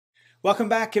Welcome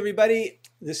back, everybody.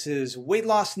 This is Weight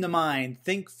Loss in the Mind.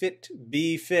 Think fit,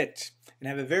 be fit. And I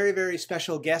have a very, very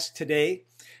special guest today.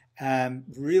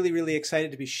 Really excited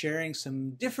to be sharing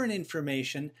some different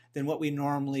information than what we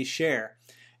normally share.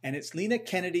 And it's Lina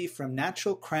Kennedy from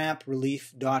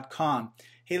naturalcramprelief.com.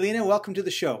 Hey, Lina, welcome to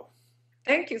the show.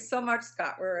 Thank you so much,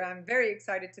 Scott. I'm very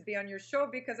excited to be on your show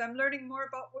because I'm learning more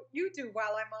about what you do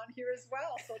while I'm on here as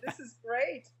well. So this is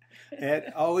great.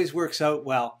 It always works out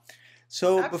well.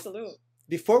 So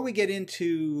before we get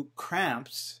into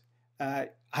cramps, I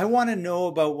want to know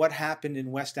about what happened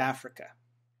in West Africa.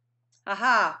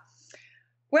 Aha.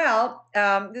 Well,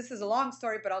 this is a long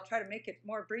story, but I'll try to make it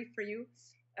more brief for you.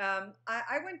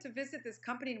 I went to visit this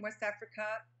company in West Africa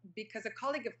because a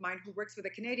colleague of mine who works with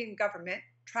the Canadian government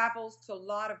travels to a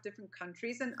lot of different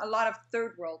countries and a lot of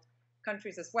third world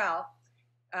countries as well.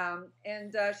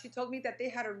 She told me that they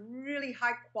had a really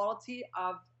high quality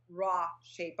of raw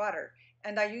shea butter.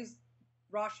 And I use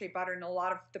raw shea butter in a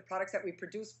lot of the products that we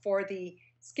produce for the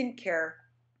skincare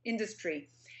industry.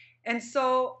 And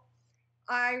so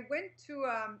I went to,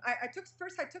 I took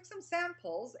some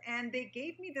samples and they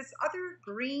gave me this other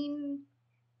green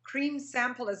cream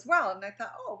sample as well. And I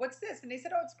thought, oh, what's this? And they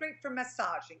said, oh, it's great for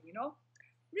massaging, you know,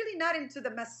 really not into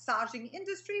the massaging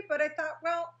industry, but I thought,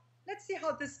 well, let's see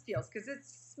how this feels because it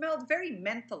smelled very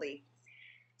mentally.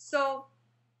 So,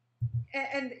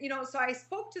 so I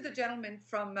spoke to the gentleman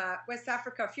from West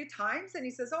Africa a few times and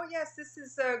he says, oh, yes, this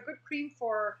is a good cream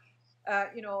for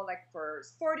like for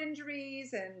sport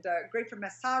injuries and great for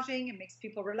massaging. It makes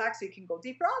people relax so you can go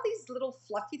deeper. All these little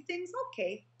fluffy things.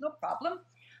 Okay, no problem.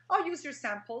 I'll use your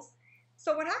samples.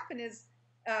 So what happened is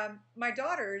my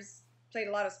daughters played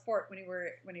a lot of sport when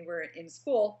we were in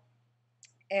school.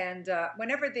 And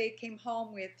whenever they came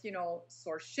home with,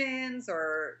 sore shins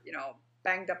or,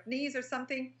 banged up knees or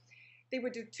something, they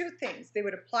would do two things. They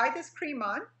would apply this cream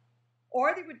on,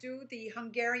 or they would do the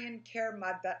Hungarian care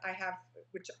mud that I have,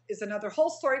 which is another whole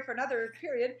story for another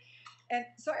period. And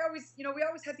so I always, we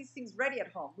always had these things ready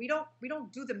at home. We don't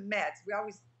do the meds. We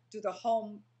always do the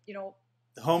home,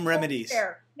 the home remedies.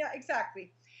 Care. Yeah,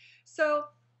 exactly. So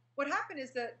what happened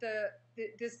is that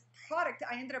this product,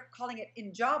 I ended up calling it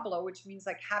Injablo, which means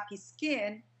like happy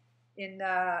skin in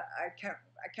I can't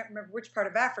remember which part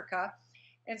of Africa.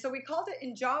 And so we called it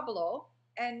Injablo.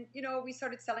 And, we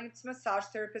started selling it to massage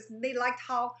therapists, and they liked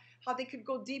how they could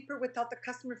go deeper without the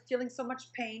customer feeling so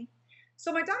much pain.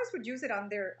 So my daughters would use it on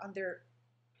their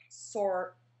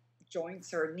sore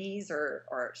joints or knees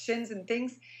or shins and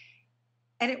things.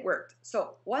 And it worked.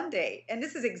 So one day, and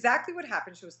this is exactly what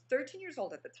happened. She was 13 years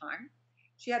old at the time.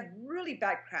 She had really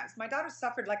bad cramps. My daughter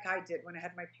suffered like I did when I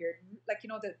had my period. Like,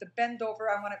 the bend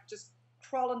over, I want to just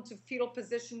crawl into fetal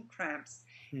position cramps.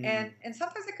 And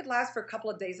sometimes it could last for a couple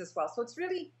of days as well. So it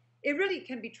really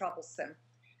can be troublesome.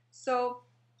 So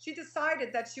she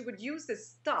decided that she would use this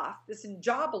stuff, this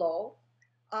Injablo,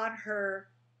 on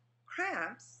her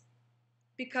cramps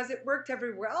because it worked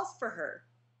everywhere else for her.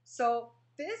 So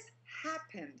this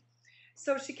happened.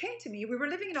 So she came to me. We were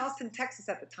living in Austin, Texas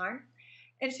at the time.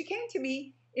 And she came to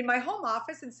me in my home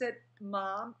office and said,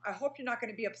 Mom, I hope you're not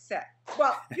going to be upset.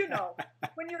 Well,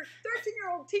 when your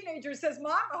 13-year-old teenager says,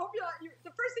 Mom, I hope you're not,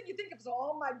 the first thing you think of is,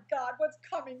 oh my God, what's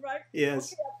coming, right?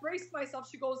 Yes. Okay, I braced myself.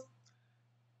 She goes,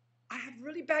 I had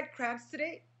really bad cramps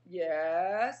today.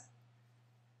 Yes.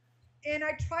 And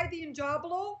I tried the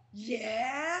Injablo.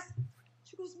 Yes.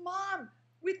 She goes, Mom,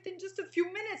 within just a few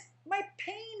minutes, my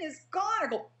pain is gone. I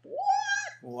go,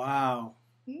 what? Wow.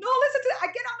 No, listen to that. I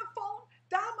get on the phone,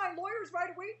 dial my lawyers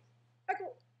right away. I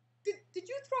go, did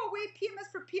you throw away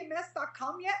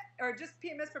PMSforPMS.com yet? Or just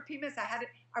PMS for PMS? I had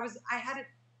it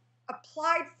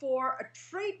applied for a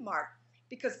trademark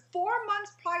because 4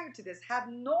 months prior to this, had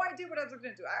no idea what I was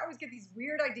going to do. I always get these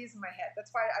weird ideas in my head.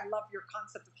 That's why I love your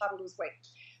concept of how to lose weight.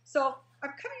 So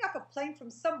I'm coming off a plane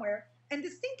from somewhere, and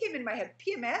this thing came in my head,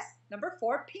 PMS, number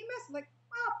 4, PMS. I'm like,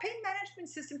 wow, pain management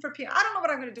system for PMS. I don't know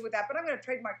what I'm going to do with that, but I'm going to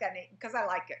trademark that name because I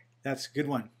like it. That's a good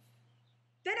one.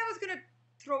 Then I was going to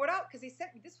throw it out because they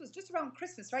sent me, this was just around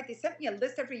Christmas, right? They sent me a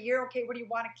list every year. Okay, what do you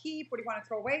want to keep? What do you want to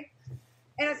throw away?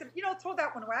 And I said, throw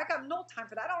that one away. I got no time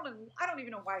for that. I don't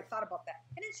even know why I thought about that.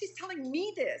 And then she's telling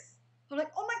me this. I'm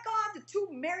like, oh my God, the two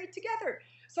married together.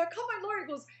 So I call my lawyer. He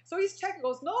goes, so he's checking.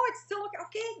 Goes, no, it's still okay.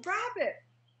 Okay, grab it.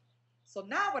 So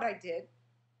now what I did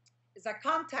is I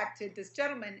contacted this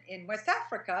gentleman in West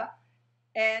Africa,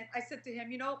 and I said to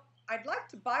him, I'd like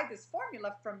to buy this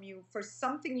formula from you for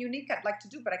something unique I'd like to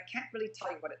do, but I can't really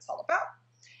tell you what it's all about.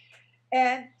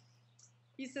 And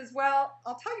he says, well,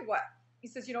 I'll tell you what. He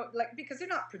says, because they're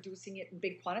not producing it in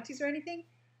big quantities or anything.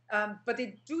 but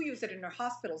they do use it in their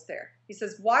hospitals there. He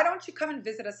says, why don't you come and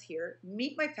visit us here?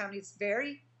 Meet my family. It's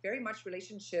very, very much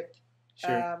relationship.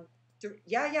 Sure.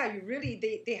 Yeah, you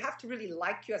really, they have to really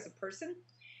like you as a person.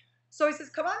 So he says,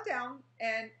 come on down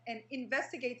and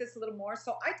investigate this a little more.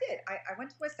 So I did. I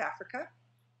went to West Africa,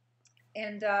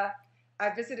 and I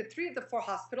visited 3 of the 4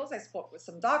 hospitals. I spoke with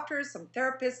some doctors, some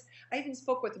therapists. I even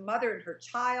spoke with a mother and her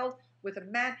child, with a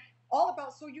man, all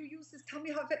about, so you use this, tell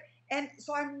me how it. And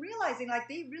so I'm realizing like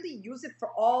they really use it for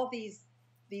all these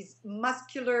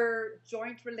muscular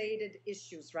joint related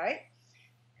issues, right?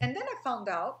 And then I found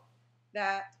out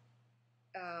that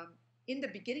in the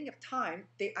beginning of time,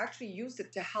 they actually used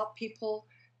it to help people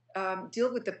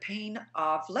deal with the pain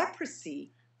of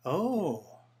leprosy. Oh.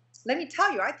 Let me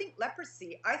tell you, I think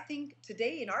leprosy, I think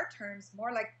today in our terms,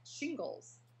 more like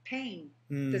shingles, pain,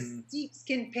 the deep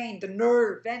skin pain, the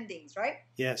nerve endings, right?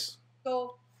 Yes.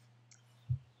 So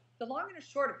the long and the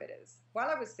short of it is, while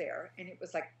I was there, and it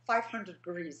was like 500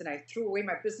 degrees, and I threw away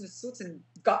my business suits and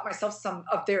got myself some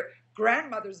of their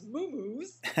grandmother's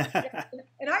moo-moos.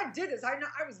 And I did this. I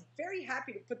was very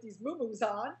happy to put these moo-moos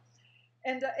on.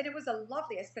 And it was a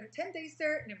lovely, I spent 10 days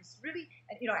there, and it was really,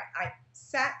 and I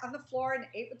sat on the floor and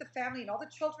ate with the family, and all the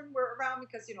children were around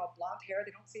because, blonde hair,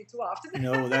 they don't see it too often.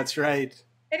 No, that's right.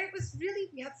 And it was really,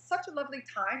 we had such a lovely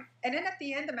time. And then at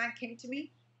the end, the man came to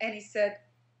me and he said,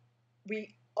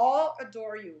 we all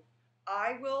adore you.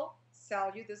 I will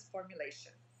sell you this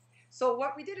formulation. So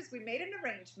what we did is we made an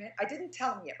arrangement. I didn't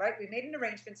tell him yet, right? We made an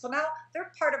arrangement. So now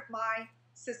they're part of my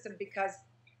system because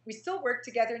we still work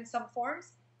together in some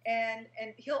forms. And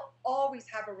he'll always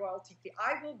have a royalty fee.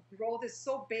 I will grow this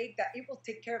so big that it will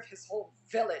take care of his whole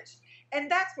village. And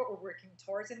that's what we're working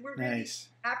towards. And we're really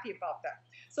happy about that.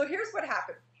 So here's what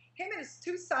happened. Him and his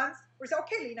 2 sons were saying,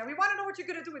 okay, Lina, we want to know what you're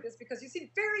going to do with this because you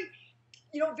seem very,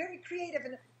 very creative.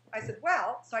 And I said,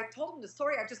 well, so I told him the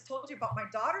story I just told you about my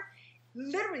daughter.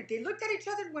 Literally, they looked at each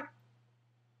other and went,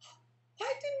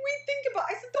 why didn't we think about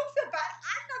it? I said, don't feel bad.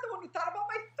 I'm not the one who thought about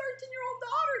it. My 13-year-old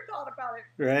daughter thought about it.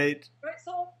 Right.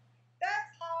 So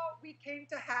that's how we came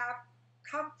to have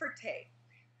Comforté.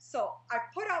 So I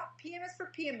put out PMS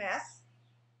for PMS.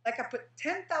 Like I put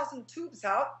 10,000 tubes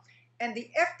out, and the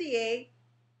FDA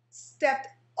stepped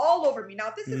all over me.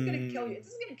 Now, this is going to kill you. This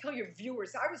is going to kill your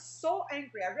viewers. I was so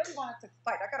angry. I really wanted to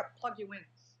fight. I got to plug you in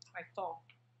my phone.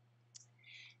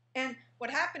 And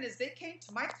what happened is they came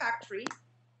to my factory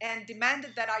and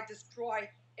demanded that I destroy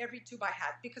every tube I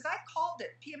had because I called it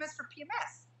PMS for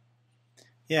PMS.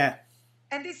 Yeah.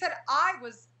 And they said I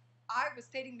was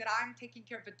stating that I'm taking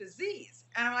care of a disease.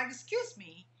 And I'm like, excuse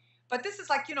me, but this is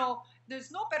like,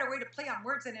 there's no better way to play on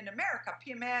words than in America.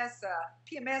 PMS,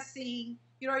 PMSing,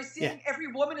 you're seeing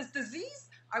every woman is disease.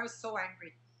 I was so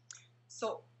angry.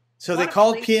 So they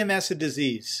called PMS a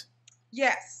disease.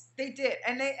 Yes, they did.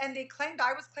 And they claimed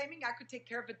I was claiming I could take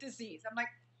care of a disease. I'm like,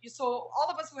 so all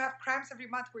of us who have cramps every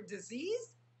month were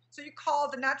diseased? So you call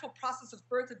the natural process of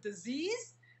birth a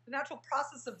disease? The natural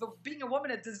process of being a woman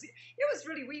a disease? It was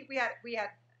really, we had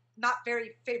not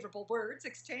very favorable words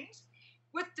exchanged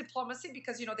with diplomacy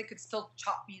because, they could still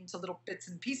chop me into little bits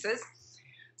and pieces.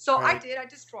 So I did. I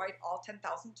destroyed all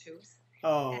 10,000 tubes.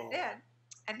 Oh.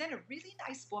 And then a really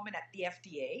nice woman at the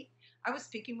FDA, I was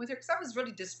speaking with her because I was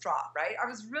really distraught, right? I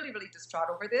was really, really distraught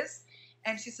over this.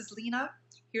 And she says, Lina,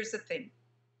 here's the thing.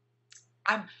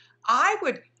 I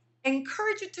would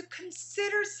encourage you to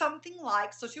consider something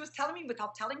like, so she was telling me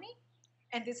without telling me,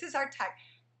 and this is our tag,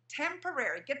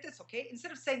 temporary, get this, okay?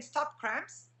 Instead of saying stop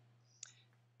cramps,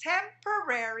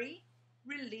 temporary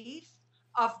relief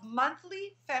of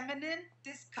monthly feminine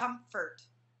discomfort.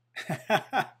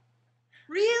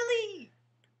 Really?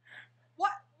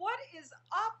 What is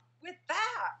up with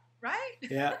that,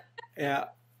 right? Yeah.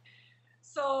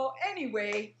 So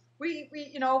anyway, we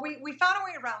found a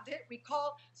way around it.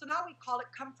 So now we call it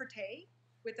Comforté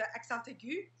with the accent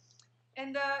aigu.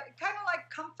 And kind of like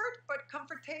comfort, but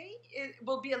Comforté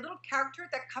will be a little character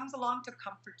that comes along to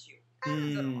comfort you.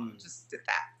 And just did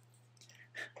that.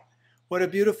 What a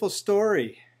beautiful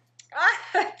story.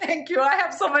 Thank you. I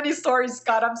have so many stories,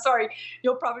 Scott. I'm sorry.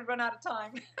 You'll probably run out of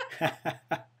time.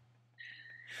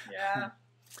 Yeah.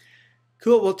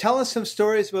 Cool. Well, tell us some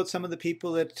stories about some of the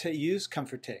people that use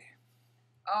Comforté.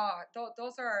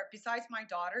 Those are, besides my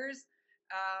daughters,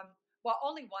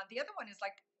 only one. The other one is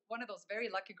like one of those very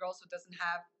lucky girls who doesn't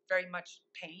have very much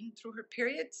pain through her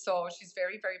period. So she's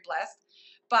very, very blessed.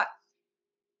 But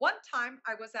one time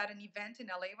I was at an event in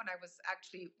LA when I was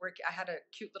actually working. I had a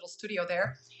cute little studio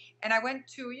there. And I went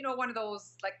to, one of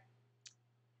those like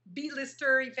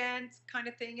B-lister events kind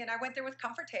of thing. And I went there with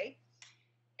Comforté.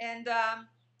 And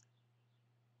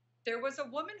there was a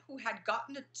woman who had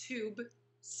gotten a tube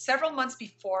several months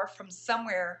before from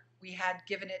somewhere. We had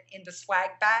given it in the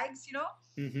swag bags, you know,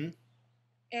 Mm-hmm.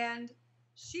 and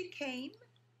she came.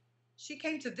 She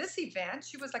came to this event.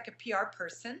 She was like a PR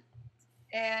person,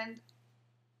 and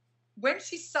when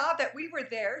she saw that we were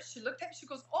there, she looked at me. She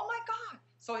goes, "Oh my God!"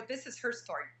 So this is her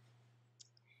story.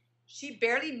 She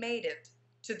barely made it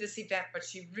to this event, but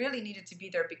she really needed to be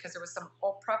there because there was some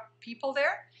Oprah people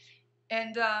there,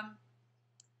 and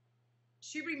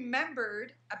she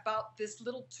remembered about this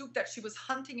little tube that she was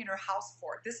hunting in her house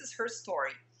for. This is her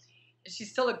story. And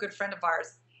she's still a good friend of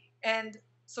ours. And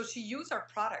so she used our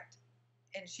product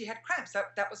and she had cramps.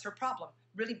 That was her problem.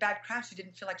 Really bad cramps. She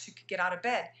didn't feel like she could get out of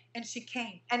bed. And she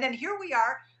came. And then here we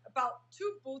are, about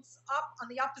 2 booths up on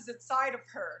the opposite side of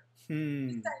her. Hmm.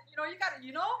 Said, you know, you got to,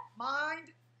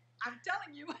 mind. I'm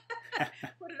telling you,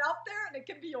 put it out there and it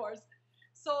can be yours.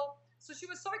 So she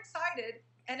was so excited.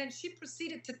 And then she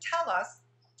proceeded to tell us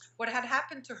what had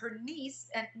happened to her niece.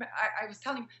 And I was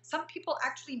telling you, some people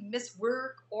actually miss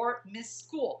work or miss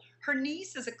school. Her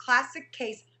niece is a classic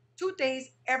case. 2 days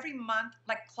every month,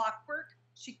 like clockwork,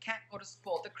 she can't go to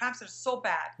school. The cramps are so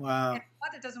bad. Wow. And her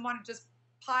mother doesn't want to just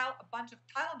pile a bunch of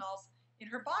Tylenols in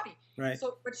her body. Right.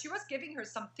 So, but she was giving her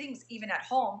some things even at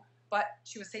home, but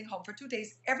she was staying home for 2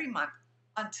 days every month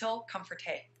until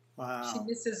Comforté. Wow. She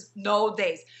misses no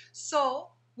days. So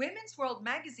Women's World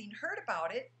magazine heard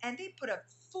about it, and they put a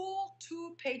full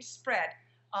 2-page spread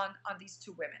on these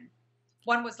 2 women.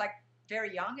 One was like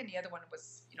very young, and the other one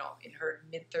was, in her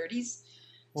mid-30s.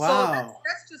 Wow. So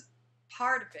that's just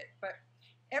part of it. But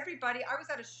everybody, I was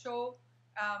at a show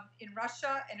in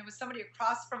Russia, and it was somebody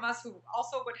across from us who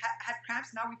also had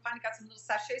cramps. Now we finally got some little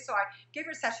sachets. So I gave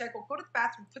her a sachet. I go to the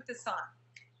bathroom, put this on.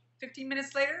 15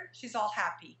 minutes later, she's all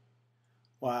happy.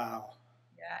 Wow.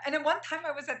 Yeah. And then one time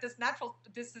I was at this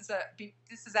this is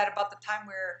at about the time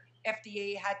where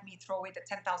FDA had me throw away the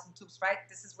 10,000 tubes, right?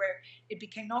 This is where it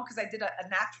became known because I did a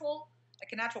natural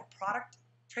product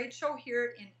trade show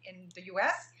here in the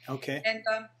US. Okay. And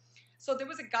so there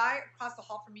was a guy across the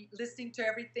hall from me listening to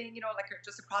everything, like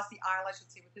just across the aisle, I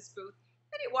should say, with his booth.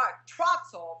 And he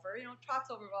trots over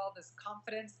with all this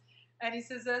confidence. And he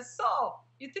says, so,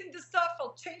 you think this stuff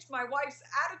will change my wife's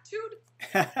attitude?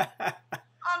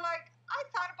 I'm like, I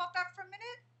thought about that for a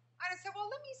minute. And I said, well,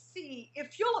 let me see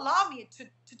if you'll allow me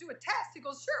to do a test. He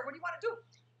goes, sure, what do you want to do?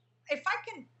 If I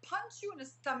can punch you in the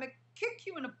stomach, kick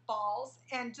you in the balls,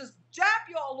 and just jab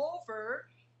you all over,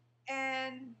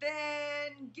 and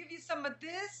then give you some of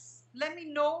this, let me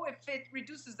know if it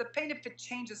reduces the pain, if it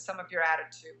changes some of your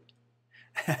attitude.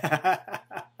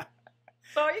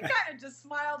 So he kind of just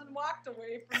smiled and walked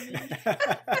away from me.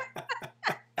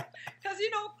 Because,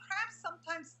 cramps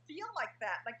sometimes feel like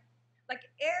that. Like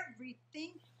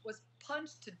everything was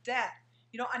punched to death.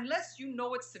 Unless you know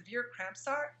what severe cramps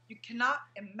are, you cannot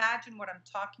imagine what I'm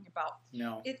talking about.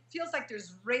 No. It feels like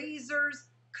there's razors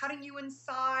cutting you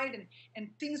inside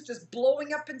and things just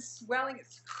blowing up and swelling.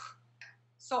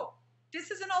 So this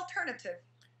is an alternative.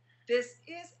 This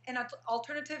is an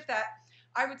alternative that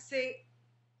I would say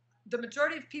the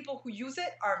majority of people who use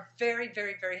it are very,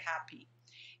 very, very happy.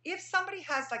 If somebody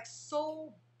has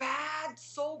so bad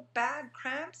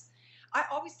cramps, I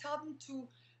always tell them to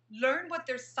learn what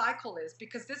their cycle is,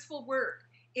 because this will work.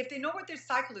 If they know what their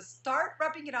cycle is, start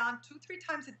rubbing it on 2-3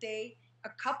 times a day, a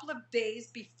couple of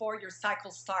days before your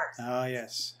cycle starts. Oh,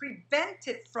 yes. Prevent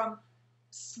it from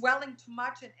swelling too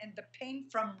much and the pain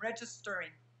from registering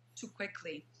too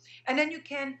quickly. And then you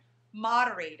can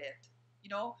moderate it.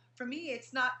 For me,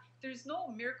 there's no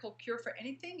miracle cure for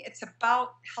anything. It's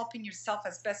about helping yourself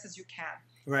as best as you can.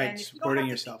 Right, and if supporting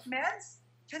you don't have yourself. to take meds,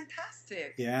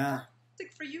 fantastic. Yeah.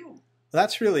 Fantastic for you.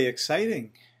 That's really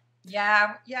exciting.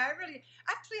 Yeah,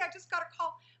 actually, I just got a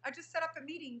call. I just set up a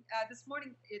meeting this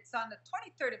morning. It's on the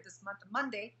 23rd of this month,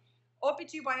 Monday.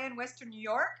 OBGYN Western New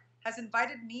York has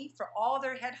invited me for all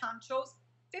their head honchos,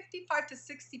 55 to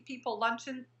 60 people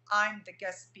luncheon. I'm the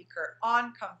guest speaker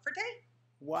on Comforté.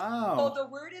 Wow. So the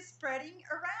word is spreading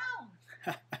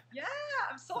around. Yeah,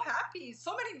 I'm so happy.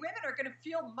 So many women are going to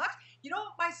feel much. You know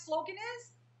what my slogan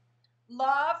is?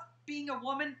 Love being a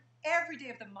woman every day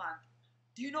of the month.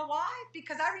 Do you know why?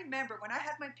 Because I remember when I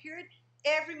had my period,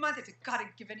 every month I said, God,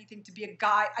 I'd give anything to be a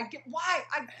guy. Why?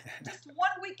 Just 1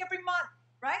 week every month,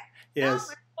 right? Yes. Now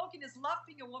my slogan is love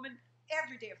being a woman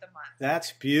every day of the month.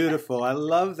 That's beautiful. I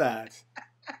love that.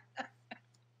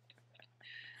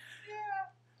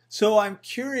 So I'm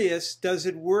curious, does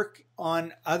it work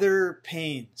on other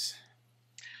pains?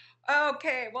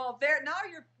 Okay, well, now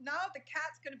the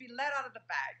cat's going to be let out of the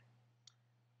bag.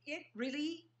 It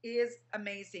really is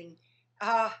amazing.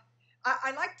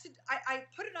 I like to, I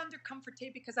put it under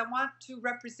Comforté because I want to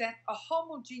represent a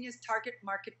homogeneous target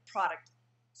market product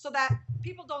so that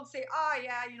people don't say, oh,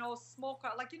 yeah, you know, smoke,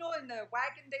 like, you know, in the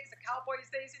wagon days, the cowboys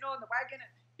days, you know, in the wagon, and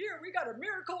here we got a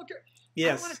miracle cure.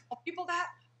 I don't want to Yes. tell people that,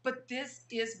 but this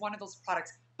is one of those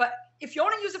products. But if you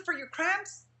only use it for your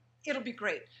cramps, it'll be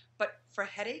great. But for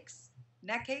headaches,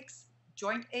 neck aches,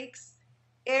 joint aches,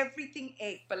 everything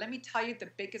ache. But let me tell you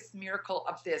the biggest miracle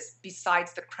of this,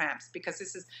 besides the cramps, because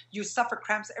this is, you suffer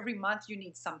cramps every month, you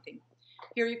need something.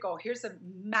 Here you go. Here's a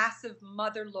massive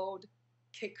mother load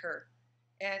kicker.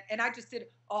 And I just did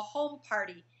a home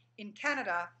party in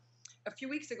Canada a few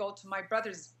weeks ago to my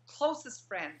brother's closest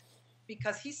friend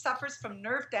because he suffers from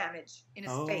nerve damage in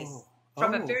his face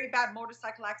from a very bad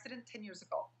motorcycle accident 10 years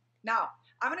ago. Now,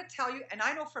 I'm going to tell you, and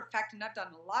I know for a fact, and I've done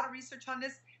a lot of research on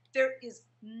this, there is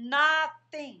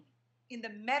nothing in the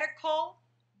medical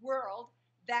world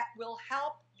that will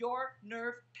help your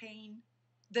nerve pain,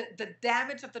 the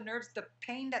damage of the nerves, the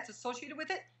pain that's associated with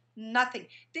it. Nothing.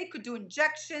 They could do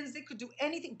injections, they could do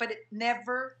anything, but it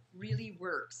never really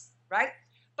works, right?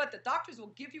 But the doctors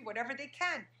will give you whatever they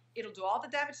can. It'll do all the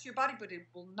damage to your body, but it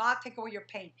will not take away your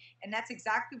pain. And that's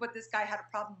exactly what this guy had a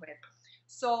problem with.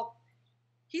 So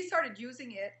he started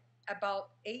using it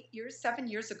about 7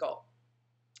 years ago,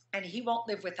 and he won't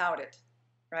live without it,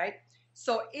 right?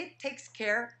 So it takes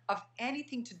care of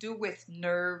anything to do with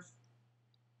nerve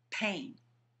pain,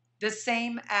 the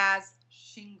same as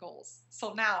shingles.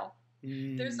 So now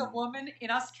there's a woman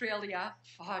in Australia.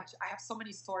 Fudge, I have so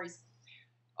many stories.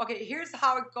 Okay, here's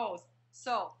how it goes.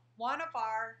 So one of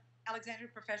our Alexandria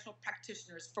professional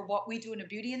practitioners for what we do in the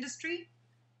beauty industry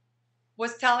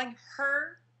was telling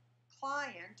her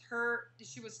client,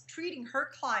 she was treating her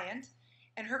client,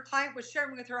 and her client was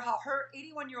sharing with her how her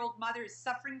 81-year-old mother is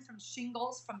suffering from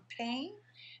shingles, from pain.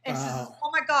 And she says,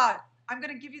 oh my God, I'm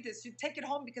going to give you this. You take it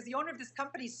home because the owner of this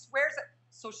company swears it.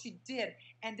 So she did.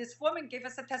 And this woman gave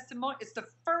us a testimony. It's the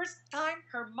first time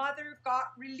her mother got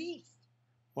relief.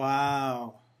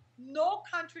 Wow. No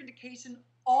contraindication,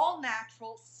 all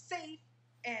natural, safe,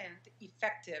 and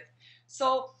effective.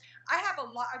 So I have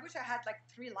a lot. I wish I had like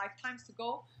 3 lifetimes to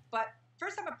go. But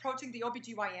first I'm approaching the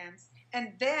OBGYNs.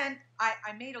 And then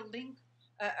I made a link,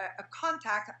 a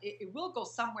contact. It will go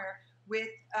somewhere with,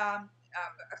 I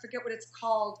forget what it's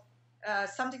called,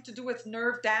 something to do with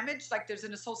nerve damage, like there's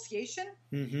an association.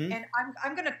 And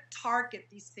I'm going to target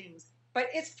these things, but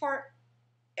it's for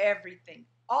everything.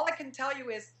 All I can tell you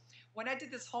is when I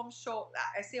did this home show,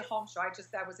 I say home show, I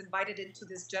was invited into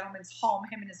this gentleman's home,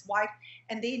 him and his wife,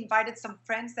 and they invited some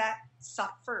friends that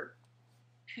suffered.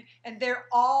 And they're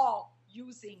all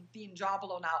using the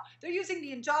Injabolo now. They're using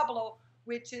the Injabolo,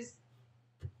 which is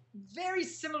very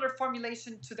similar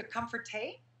formulation to the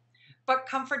Comforté, but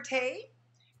Comforté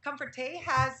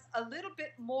has a little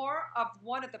bit more of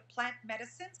one of the plant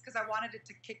medicines because I wanted it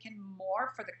to kick in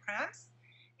more for the cramps,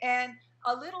 and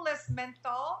a little less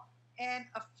menthol and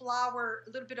a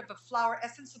little bit of a flower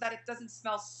essence so that it doesn't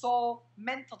smell so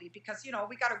mentally because, you know,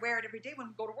 we got to wear it every day when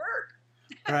we go to work.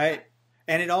 Right.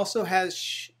 And it also has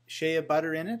shea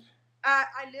butter in it? I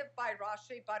live by raw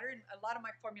shea butter in a lot of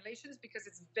my formulations because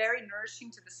it's very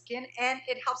nourishing to the skin and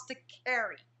it helps to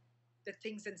carry the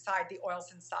things inside, the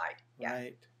oils inside. Yeah.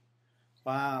 Right.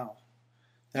 Wow.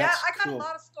 That's I got cool. A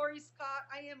lot of stories, Scott.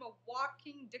 I am a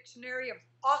walking dictionary of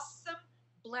awesome,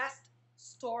 blessed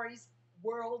stories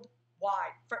worldwide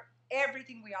for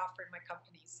everything we offer in my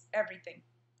companies. Everything.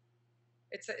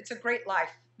 It's a great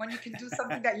life when you can do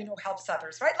something that you know helps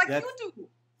others, right? Like you do.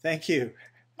 Thank you.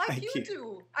 Like you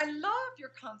do. I love your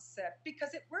concept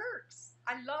because it works.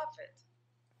 I love it.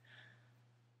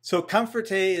 So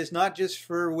Comforté is not just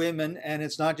for women, and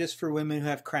it's not just for women who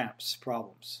have cramps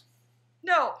problems.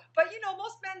 No, but you know,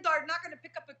 most men are not going to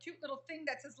pick up a cute little thing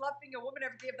that says love being a woman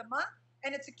every day of the month,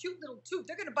 and it's a cute little tube.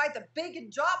 They're going to buy the big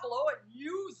Injabolo and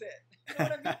use it. You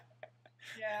know what I mean?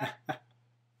 Yeah.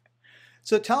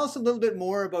 So tell us a little bit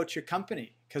more about your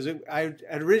company, because I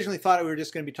originally thought we were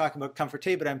just going to be talking about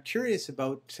Comforté, but I'm curious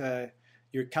about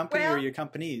your company or your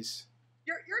companies.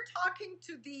 You're talking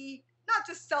to the, not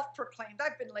just self-proclaimed,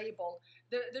 I've been labeled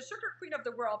the sugar queen of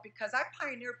the world because I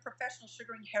pioneered professional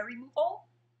sugaring hair removal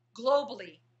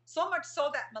globally. So much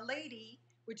so that Milady,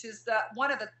 which is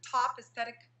one of the top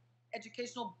aesthetic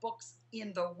educational books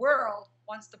in the world,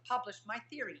 wants to publish my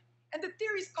theory. And the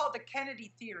theory is called the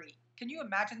Kennedy theory. Can you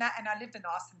imagine that? And I lived in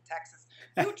Austin, Texas.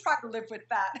 You try to live with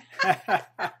that.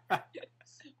 I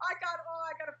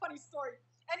got a funny story.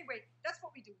 Anyway, that's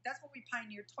what we do. That's what we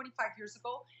pioneered 25 years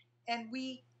ago. And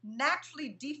we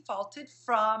naturally defaulted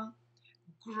from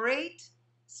great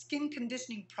skin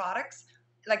conditioning products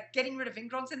like getting rid of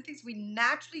ingrowns and things, we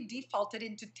naturally defaulted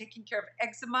into taking care of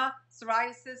eczema,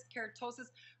 psoriasis,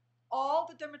 keratosis. All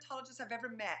the dermatologists I've ever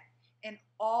met and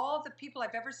all the people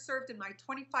I've ever served in my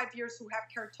 25 years who have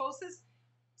keratosis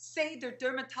say their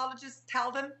dermatologists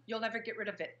tell them you'll never get rid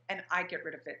of it, and I get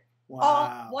rid of it.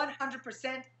 Wow. All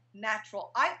 100%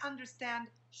 natural. I understand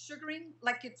sugaring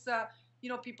like it's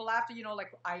people after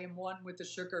like I am one with the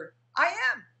sugar. I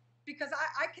am, because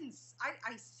I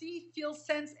see, feel,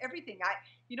 sense everything.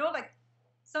 Like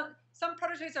some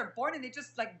proteges are born and they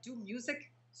just like do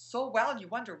music so well, and you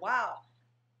wonder, wow,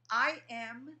 I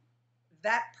am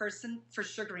that person for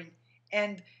sugaring.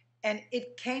 And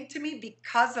it came to me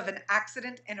because of an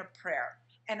accident and a prayer.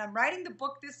 And I'm writing the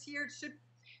book this year. It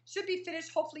should be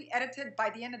finished, hopefully edited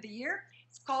by the end of the year.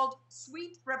 It's called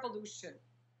Sweet Revolution.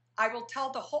 I will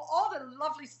tell all the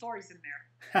lovely stories in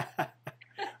there.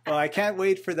 Well, I can't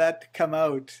wait for that to come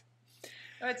out.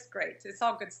 It's great. It's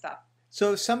all good stuff.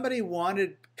 So if somebody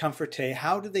wanted Comforté,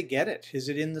 how do they get it? Is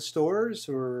it in the stores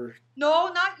or?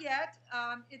 No, not yet.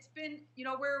 It's been,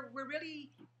 we're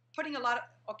really putting a lot of,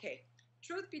 okay,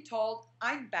 truth be told,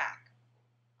 I'm back.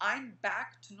 I'm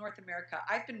back to North America.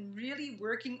 I've been really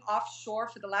working offshore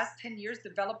for the last 10 years,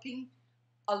 developing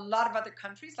a lot of other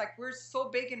countries. Like we're so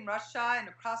big in Russia and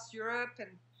across Europe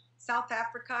and South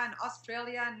Africa and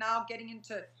Australia, and now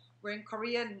we're in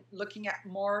Korea and looking at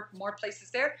more places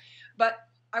there. But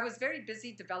I was very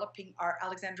busy developing our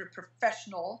Alexandria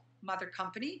Professional mother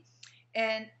company,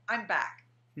 and I'm back.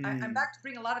 I'm back to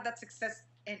bring a lot of that success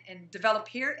and develop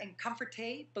here. And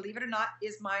Comforté, believe it or not,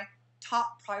 is my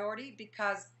top priority,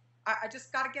 because I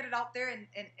just got to get it out there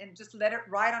and just let it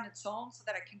ride on its own so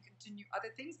that I can continue other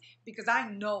things, because I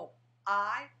know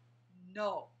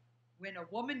when a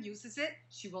woman uses it,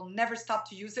 she will never stop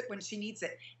to use it when she needs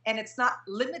it. And it's not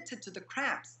limited to the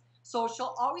cramps. So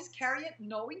she'll always carry it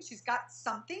knowing she's got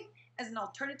something as an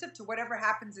alternative to whatever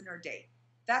happens in her day.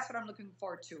 That's what I'm looking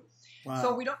forward to. Wow.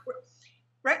 So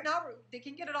right now, they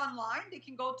can get it online. They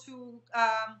can go to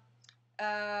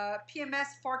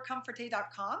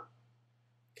pmsforcomforte.com.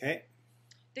 Okay.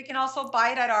 They can also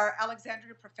buy it at our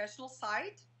Alexandria Professional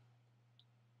site.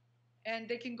 And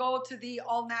they can go to the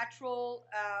all-natural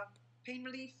pain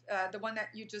relief, the one that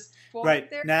you just quoted right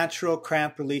there.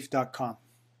 naturalcramprelief.com.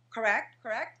 Correct.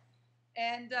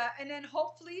 And then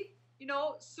hopefully,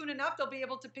 soon enough, they'll be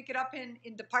able to pick it up in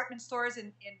department stores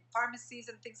and in pharmacies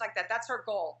and things like that. That's our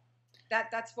goal.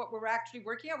 That's what we're actually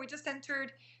working on. We just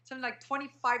entered something like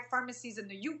 25 pharmacies in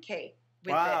the UK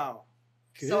with wow.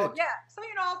 it. Good. So, yeah. So,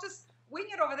 I'll just wing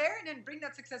it over there and then bring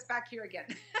that success back here again.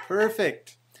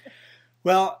 Perfect.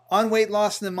 Well, on Weight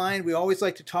Loss in the Mind, we always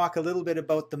like to talk a little bit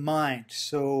about the mind.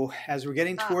 So as we're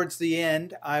getting towards the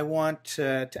end, I want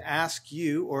to ask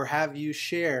you or have you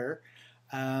share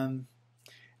a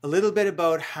little bit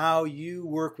about how you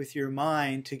work with your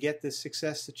mind to get the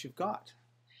success that you've got.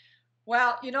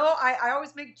 Well, I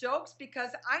always make jokes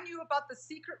because I knew about The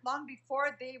Secret long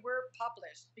before they were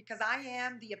published, because I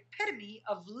am the epitome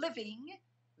of living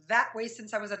that way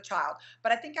since I was a child.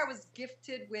 But I think I was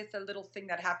gifted with a little thing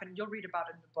that happened. You'll read about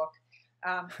it in the book.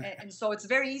 And so it's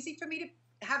very easy for me to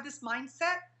have this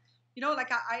mindset.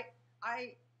 Like I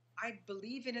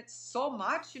believe in it so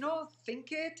much,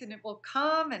 think it and it will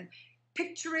come, and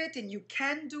picture it and you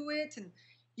can do it. And,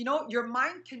 your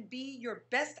mind can be your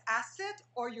best asset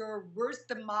or your worst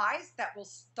demise that will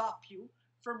stop you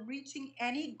from reaching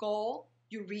any goal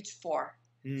you reach for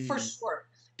sure.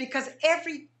 Because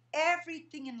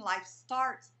everything in life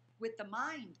starts with the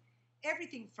mind.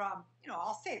 Everything from,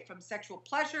 I'll say it, from sexual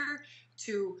pleasure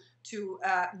to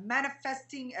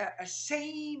manifesting a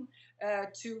shame,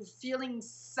 to feeling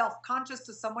self-conscious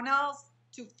to someone else,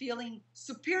 to feeling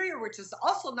superior, which is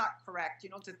also not correct,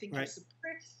 to think you're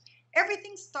superior.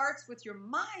 Everything starts with your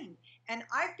mind. And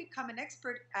I've become an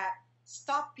expert at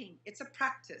stopping. It's a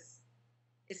practice.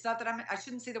 It's not that I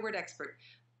shouldn't say the word expert,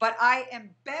 but I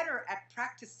am better at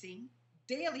practicing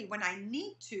daily when I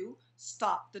need to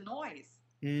stop the noise.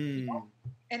 And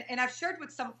I've shared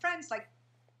with some friends, like,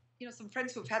 some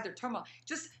friends who've had their turmoil.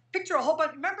 Just picture a whole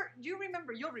bunch. You'll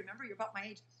remember, you're about my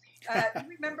age. You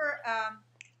remember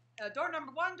door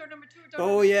number 1, door number 2, door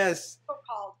number 3. Yes. So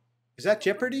called. Is that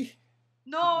Jeopardy?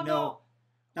 No.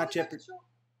 Not Jeopardy.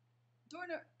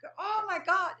 Oh my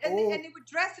God. And they would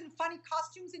dress in funny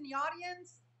costumes in the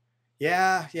audience.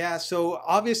 Yeah. So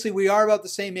obviously we are about the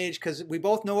same age, because we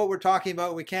both know what we're talking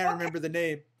about. We can't remember the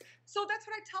name. So that's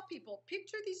what I tell people.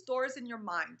 Picture these doors in your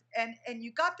mind, and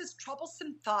you got this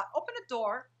troublesome thought. Open a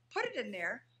door, put it in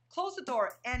there, close the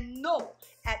door, and know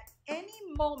at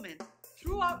any moment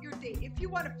throughout your day, if you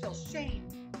want to feel shame,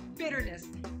 bitterness,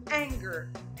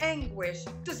 anger, anguish,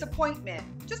 disappointment.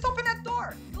 Just open that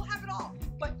door. You'll have it all.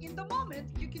 But in the moment,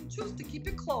 you can choose to keep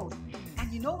it closed.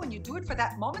 And you know, when you do it for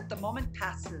that moment, the moment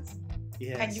passes.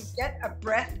 Yes. And you get a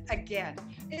breath again.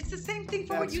 It's the same thing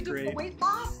for what you do for weight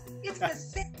loss. It's the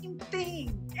same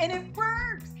thing. And it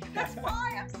works. That's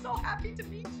why I'm so happy to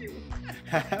meet you.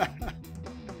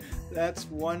 That's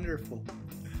wonderful.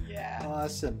 Yeah.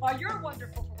 Awesome. Well, you're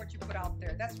wonderful for what you put out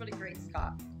there. That's really great,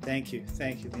 Scott. Thank you.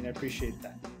 Thank you, Lina. I appreciate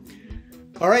that.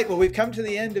 All right. Well, we've come to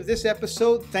the end of this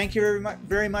episode. Thank you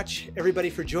very much, everybody,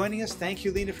 for joining us. Thank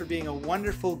you, Lina, for being a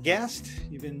wonderful guest.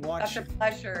 You've been watching. That's a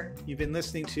pleasure. You've been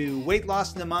listening to Weight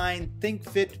Loss in the Mind, Think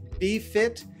Fit, Be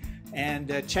Fit,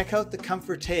 and check out the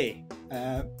Comforté.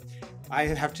 I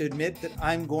have to admit that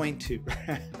I'm going to.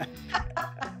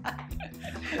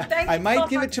 I might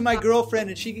give it to my girlfriend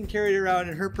and she can carry it around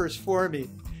in her purse for me.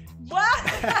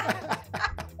 What?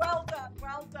 Well done.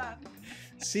 Well done.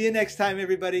 See you next time,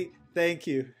 everybody. Thank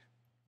you.